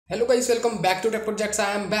Hello guys, welcome back to Tech Projects.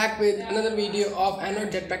 I am back with another video of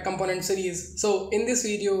Android Jetpack component series. So in this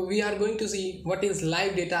video we are going to see what is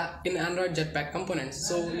live data in Android Jetpack components.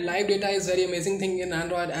 So live data is very amazing thing in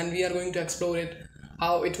Android and we are going to explore it,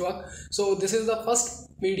 how it works. So this is the first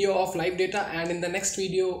video of live data, and in the next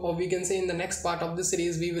video, or we can say in the next part of this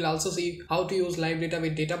series, we will also see how to use live data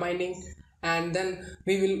with data binding, and then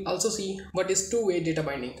we will also see what is two-way data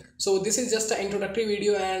binding. So this is just an introductory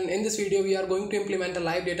video, and in this video we are going to implement a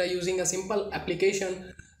live data using a simple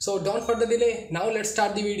application. So don't further delay, now let's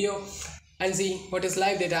start the video and see what is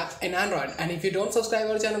live data in Android. And if you don't subscribe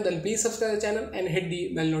our channel, then please subscribe the channel and hit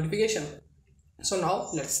the bell notification. So now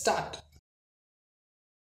let's start.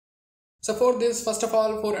 So for this, first of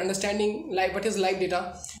all, for understanding what is live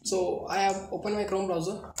data, so I have opened my Chrome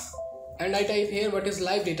browser and I type here what is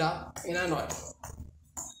live data in Android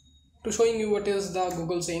to showing you what is the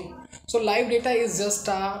Google saying. So live data is just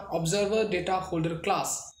a observer data holder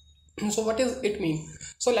class. So what does it mean?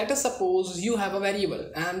 So let us suppose you have a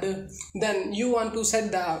variable and then you want to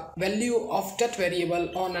set the value of that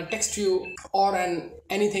variable on a text view or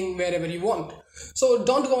anything wherever you want. So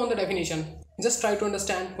don't go on the definition, just try to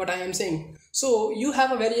understand what I am saying. So you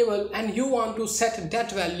have a variable and you want to set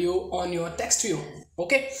that value on your text view.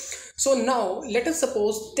 Okay, so now let us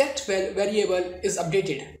suppose that variable is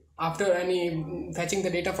updated after any fetching the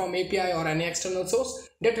data from API or any external source.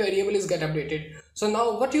 That variable is get updated. So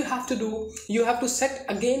now what you have to do, you have to set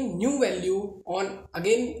again new value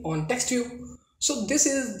on text view. So this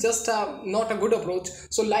is just not a good approach.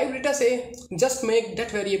 So live data say just make that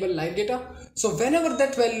variable live data. So whenever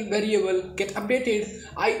that variable get updated,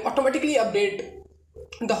 I automatically update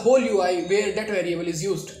the whole UI where that variable is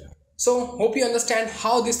used. So hope you understand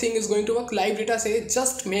how this thing is going to work. Live data say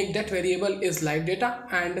just make that variable is live data,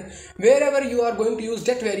 and wherever you are going to use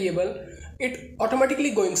that variable, it automatically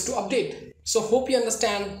going to update. So hope you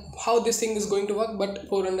understand how this thing is going to work, but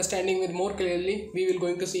for understanding with more clearly, we will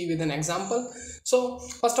going to see with an example. So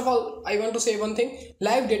first of all, I want to say one thing.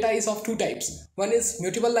 Live data is of two types. One is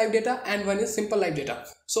mutable live data and one is simple live data.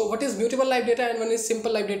 So what is mutable live data and one is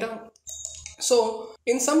simple live data? So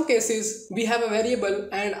in some cases we have a variable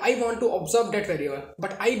and I want to observe that variable,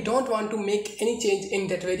 but I don't want to make any change in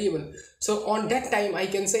that variable. So on that time I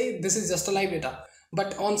can say this is just a live data.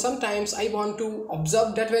 But on sometimes I want to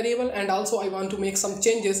observe that variable and also I want to make some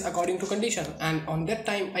changes according to condition, and on that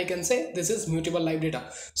time I can say this is mutable live data.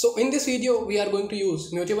 So in this video we are going to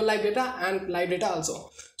use mutable live data and live data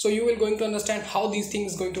also. So you will going to understand how these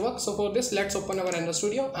things going to work. So for this, let's open our Android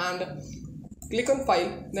Studio and click on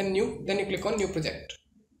file, then new, then you click on new project,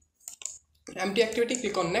 empty activity,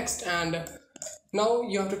 click on next, and now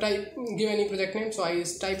you have to give any project name. So I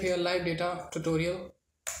type here live data tutorial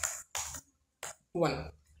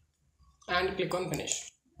 1 and click on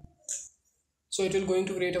finish. So it will going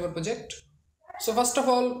to create our project. So first of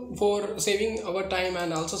all, for saving our time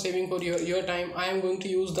and also saving for your time, I am going to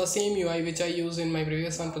use the same UI which I use in my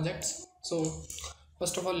previous one projects. So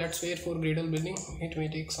first of all, let's wait for Gradle building. It may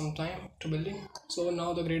take some time to building. So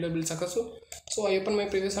now the Gradle build successful. So I open my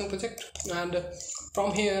previous one project, and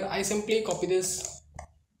from here I simply copy this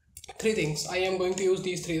three things. I am going to use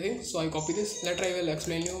these three things. So I copy this. Later I will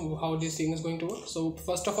explain you how this thing is going to work. So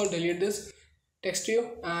first of all, delete this text view,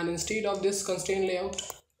 and instead of this constraint layout,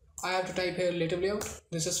 I have to type here native layout.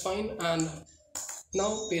 This is fine, and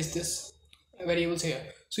now paste this variables here.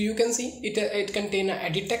 So you can see it contain a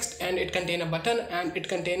edit text and it contain a button and it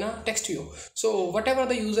contain a text view. So whatever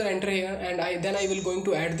the user enter here, and then I will going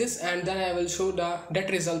to add this, and then I will show that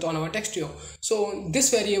result on our text view. So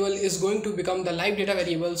this variable is going to become the live data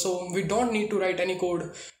variable. So we don't need to write any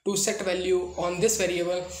code to set value on this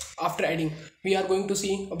variable after adding. We are going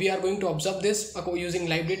to observe this using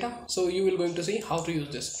live data. So you will going to see how to use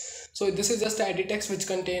this. So this is just a edit text which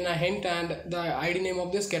contain a hint, and the ID name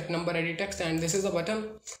of this get number edit text, and this is a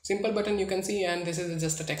button, simple button you can see, and this is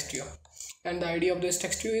just a text view, and the ID of this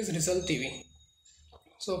text view is result TV.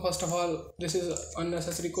 So first of all, this is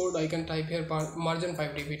unnecessary code. I can type here margin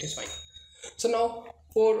 5 dB, it is fine. So now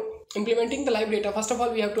for implementing the live data, first of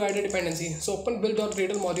all we have to add a dependency. So open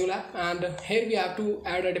build.gradle module app, and here we have to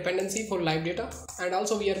add a dependency for live data, and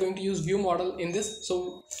also we are going to use Viewmodel in this.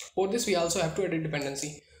 So for this we also have to add a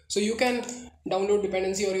dependency. So you can download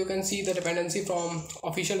dependency, or you can see the dependency from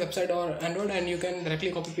official website or Android, and you can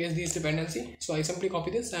directly copy paste these dependency. So I simply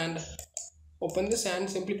copy this and open this and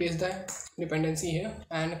simply paste the dependency here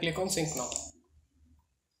and click on sync now.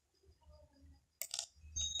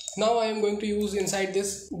 Now I am going to use inside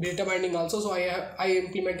this data binding also. So I am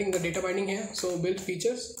implementing the data binding here. So build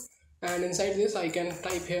features, and inside this I can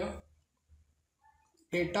type here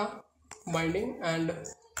data binding and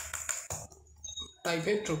type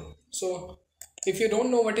here true. So if you don't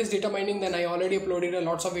know what is data binding, then I already uploaded a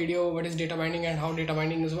lots of video what is data binding and how data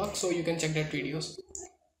binding is work, so you can check that videos.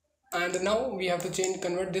 And now we have to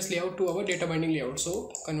convert this layout to our data binding layout.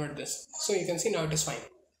 So convert this, so you can see now it is fine.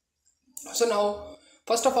 So now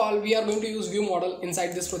first of all we are going to use Viewmodel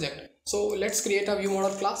inside this project. So let's create a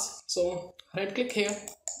Viewmodel class. So right click here,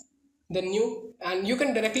 then new, and you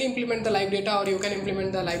can directly implement the live data or you can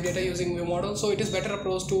implement the live data using Viewmodel. So it is better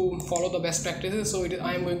approach to follow the best practices. So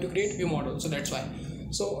I am going to create Viewmodel, so that's why.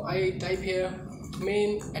 So I type here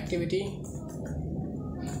main activity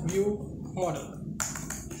Viewmodel.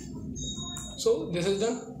 So this is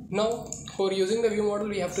done. Now for using the Viewmodel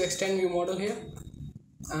we have to extend Viewmodel here,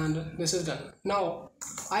 and this is done. Now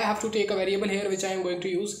I have to take a variable here which I am going to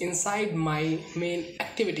use inside my main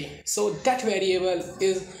activity. So that variable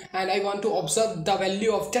is, and I want to observe the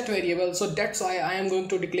value of that variable, so that's why I am going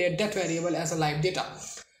to declare that variable as a live data.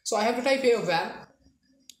 So I have to type here var,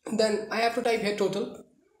 then I have to type here total.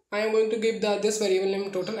 I am going to give this variable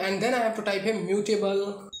name total, and then I have to type here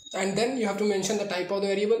mutable, and then you have to mention the type of the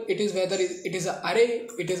variable. It is whether it is an array,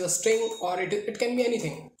 it is a string, or it can be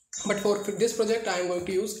anything, but for this project I am going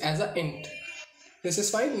to use as a int. This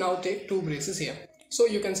is fine. Now take two braces here. So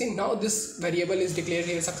you can see now this variable is declared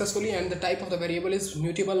here successfully, and the type of the variable is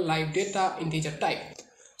mutable live data integer type.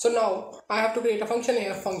 So now I have to create a function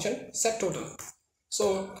here, function set total.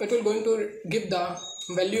 So it will going to give the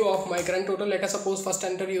value of my current total. Let us suppose first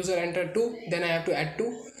user enter 2, then I have to add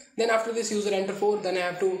 2. Then after this user enter 4, then I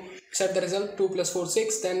have to set the result 2 plus 4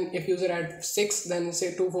 6. Then if user add 6, then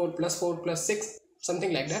say 2 4 plus 6,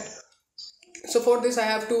 something like that. So for this I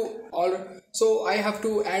have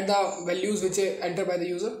to add the values which are entered by the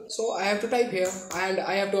user. So I have to type here, and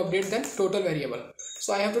I have to update then total variable.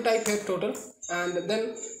 So I have to type here total, and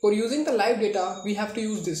then for using the live data we have to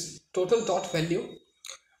use this total dot value.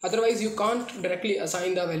 Otherwise you can't directly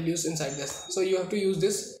assign the values inside this. So you have to use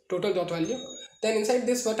this total dot value. Then inside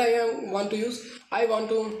this what I want to use, I want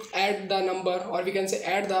to add the number, or we can say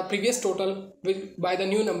add the previous total by the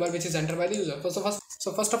new number which is entered by the user.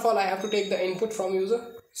 So first of all I have to take the input from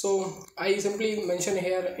user. So I simply mention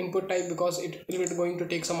here input type because it will be going to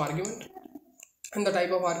take some argument, and the type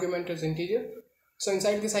of argument is integer. So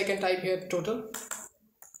inside this I can type here total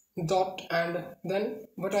dot, and then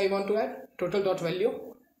what I want to add, total dot value.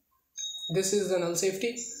 This is the null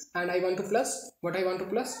safety, and I want to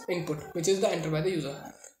plus input, which is the enter by the user.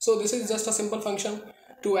 So this is just a simple function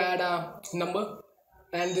to add a number,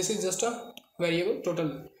 and this is just a variable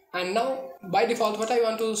total. And now by default what I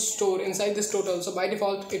want to store inside this total, so by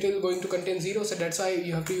default it is going to contain 0, so that's why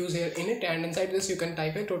you have to use here init, and inside this you can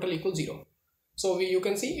type a total equals 0. So you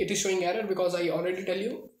can see it is showing error because I already tell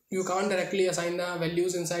you can't directly assign the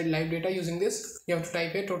values inside live data using this. You have to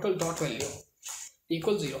type a total dot value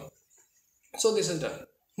equals 0. So this is done.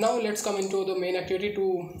 Now let's come into the main activity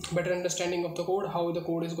to better understanding of the code, how the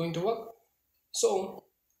code is going to work. So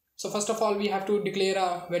first of all we have to declare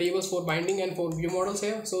variables for binding and for view models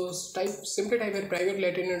here. So simply type here private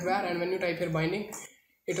let init var, and when you type here binding,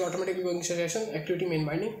 it automatically going to session activity main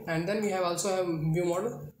binding, and then we have also a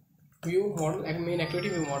view model and main activity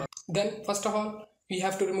view model. Then first of all we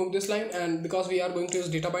have to remove this line, and because we are going to use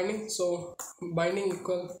data binding, so binding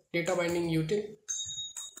equal data binding util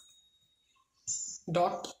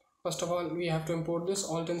dot, first of all we have to import this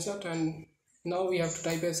alt insert, and now we have to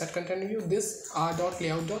type a set content view this r dot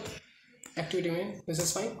layout dot activity main. This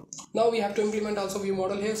is fine. Now we have to implement also view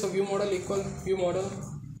model here. So view model equal view model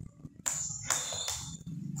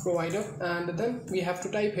provider, and then we have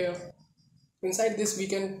to type here inside this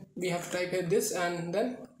we have to type here this, and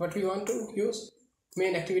then what we want to use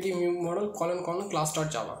main activity view model colon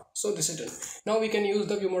class.java. So this is done. Now we can use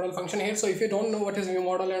the view model function here. So if you don't know what is view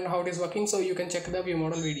model and how it is working, so you can check the view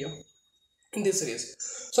model video in this series.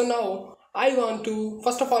 So now I want to,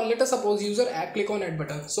 first of all let us suppose user click on add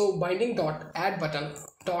button. So binding dot add button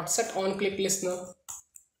dot set on click listener.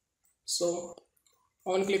 So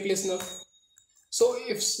on click listener. So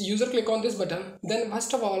if user click on this button, then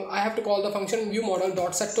first of all I have to call the function view model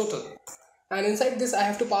dot set total, and inside this I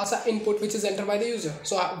have to pass an input which is entered by the user.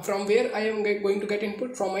 So from where I am going to get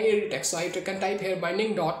input, from my edit text. So I can type here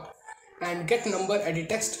binding dot and get number edit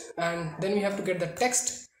text, and then we have to get the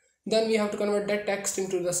text, then we have to convert that text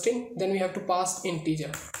into the string, then we have to pass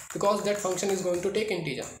integer because that function is going to take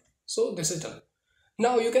integer. So this is done.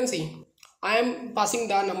 Now you can see I am passing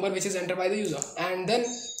the number which is entered by the user, and then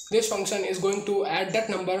this function is going to add that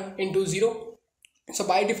number into 0. So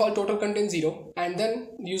by default total contains 0, and then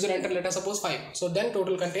user enter let us suppose 5, so then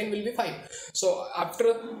total content will be 5. So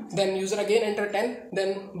after then user again enter 10,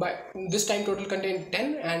 then by this time total contain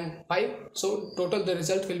 10 and 5, so total the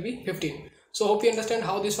result will be 15. So hope you understand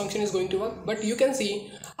how this function is going to work. But you can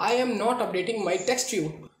see I am not updating my text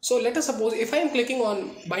view. So let us suppose if I am clicking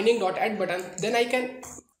on binding dot add button, then I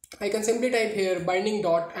can simply type here binding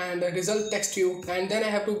dot and result text view, and then I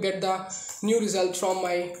have to get the new result from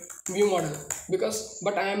my view model,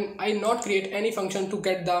 but I not create any function to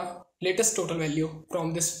get the latest total value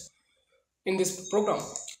from this in this program.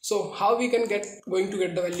 So how we can going to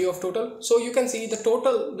get the value of total? So you can see the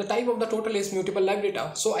type of the total is mutable live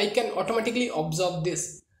data, so I can automatically observe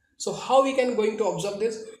this. So how we can going to observe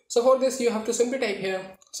this? So for this you have to simply type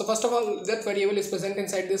here. So first of all, that variable is present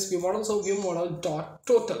inside this view model, so view model dot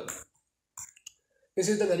total, this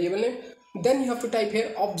is the variable name. Then you have to type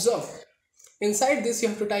here observe. Inside this you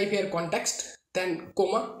have to type here context, then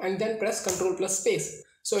comma, and then press Ctrl plus space.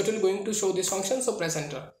 So it will going to show this function, so press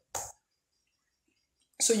enter.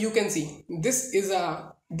 So you can see this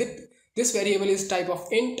variable is type of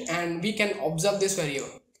int, and we can observe this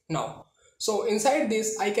variable now. So inside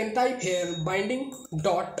this I can type here binding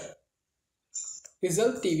dot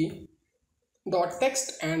result tv dot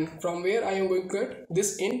text, and from where I am going to get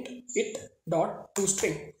this int it dot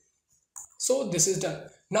toString. So this is done.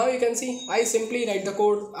 Now you can see I simply write the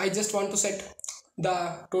code. I just want to set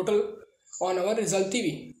the total on our result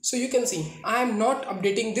TV. So you can see I am not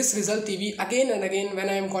updating this result TV again and again when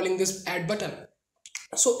I am calling this add button.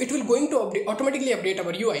 So it will going to automatically update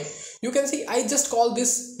our UI. You can see I just call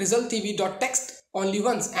this result TV dot text only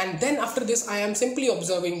once, and then after this I am simply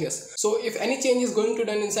observing this. So if any change is going to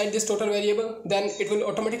done inside this total variable, then it will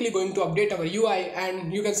automatically going to update our UI.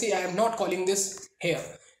 And you can see I am not calling this here,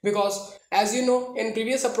 because as you know in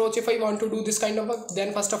previous approach, if I want to do this kind of work,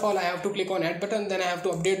 then first of all I have to click on add button, then I have to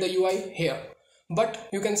update the UI here. But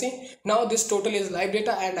you can see now this total is live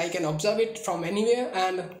data and I can observe it from anywhere,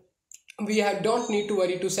 and we don't need to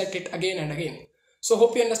worry to set it again and again. So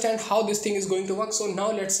hope you understand how this thing is going to work. So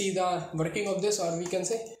now let's see the working of this, or we can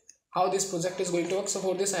say how this project is going to work. So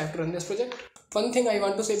for this I have to run this project. One thing I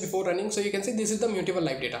want to say before running, so you can see this is the mutable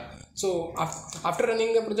live data. So after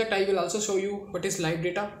running the project I will also show you what is live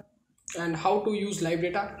data and how to use live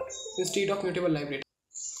data instead of mutable live data.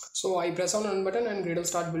 So I press on run button and Gradle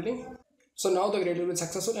start building. So now the Gradle will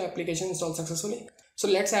successful, application installed successfully. So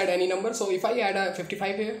let's add any number. So if I add a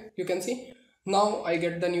 55 here, you can see now I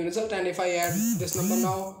get the new result, and if I add this number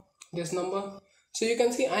now, this number, so you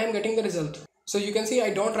can see I am getting the result. So you can see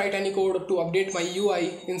I don't write any code to update my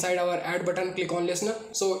UI inside our add button click on listener.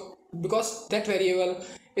 So because that variable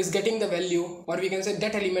is getting the value, or we can say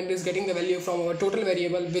that element is getting the value from our total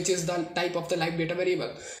variable, which is the type of the live data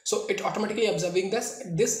variable. So it automatically observing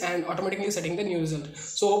this and automatically setting the new result.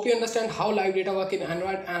 So hope you understand how live data work in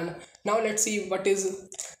Android. And now let's see what is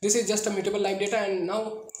this. Is just a mutable live data, and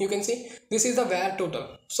now you can see this is the var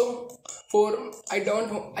total. So for I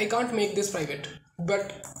can't make this private,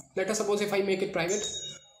 but let us suppose if I make it private,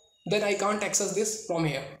 then I can't access this from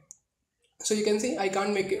here. So you can see I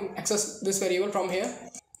can't access this variable from here.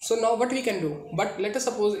 So now what we can do, but let us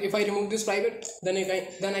suppose if I remove this private, then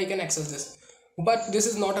I can access this. But this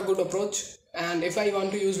is not a good approach, and if I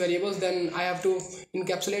want to use variables, then I have to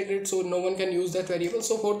encapsulate it so no one can use that variable.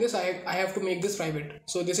 So for this I have to make this private.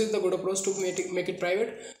 So this is the good approach to make it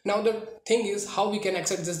private. Now the thing is how we can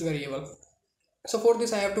access this variable. So for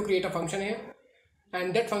this I have to create a function here,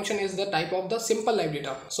 and that function is the type of the simple live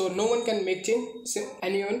data. So no one can make change,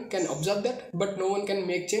 anyone can observe that, but no one can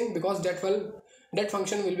make change, because that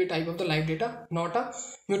function will be type of the live data, not a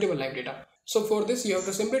mutable live data. So for this you have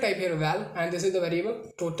to simply type here val, and this is the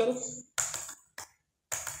variable total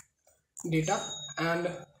data, and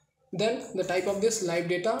then the type of this live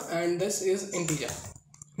data, and this is integer.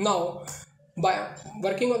 Now by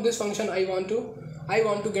working of this function I want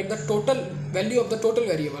to get the total value of the total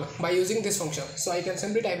variable by using this function. So I can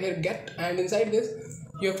simply type here get, and inside this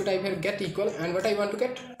you have to type here get equal, and what I want to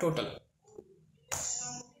get total.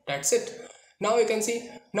 That's it. Now you can see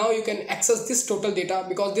now you can access this total data,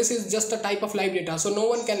 because this is just a type of live data, so no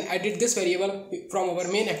one can edit this variable from our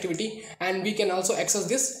main activity, and we can also access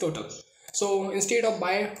this total. So instead of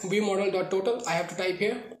by viewmodel.total, I have to type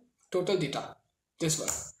here total data, this one.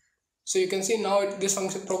 So you can see now this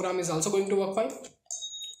function program is also going to work fine.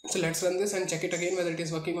 So let's run this and check it again whether it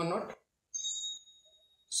is working or not.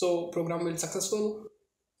 So program will successful.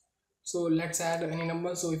 So let's add any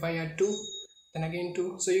number. So if I add 2, then again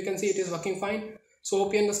 2, so you can see it is working fine. So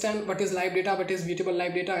hope you understand what is live data, what is mutable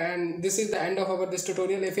live data, and this is the end of this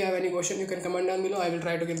tutorial. If you have any question, you can comment down below. I will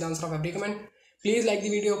try to give the answer of every comment. Please like the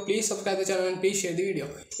video, please subscribe the channel, and please share the video.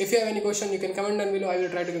 If you have any question, you can comment down below. I will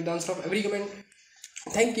try to give the answer of every comment.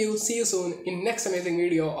 Thank you. See you soon in next amazing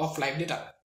video of live data.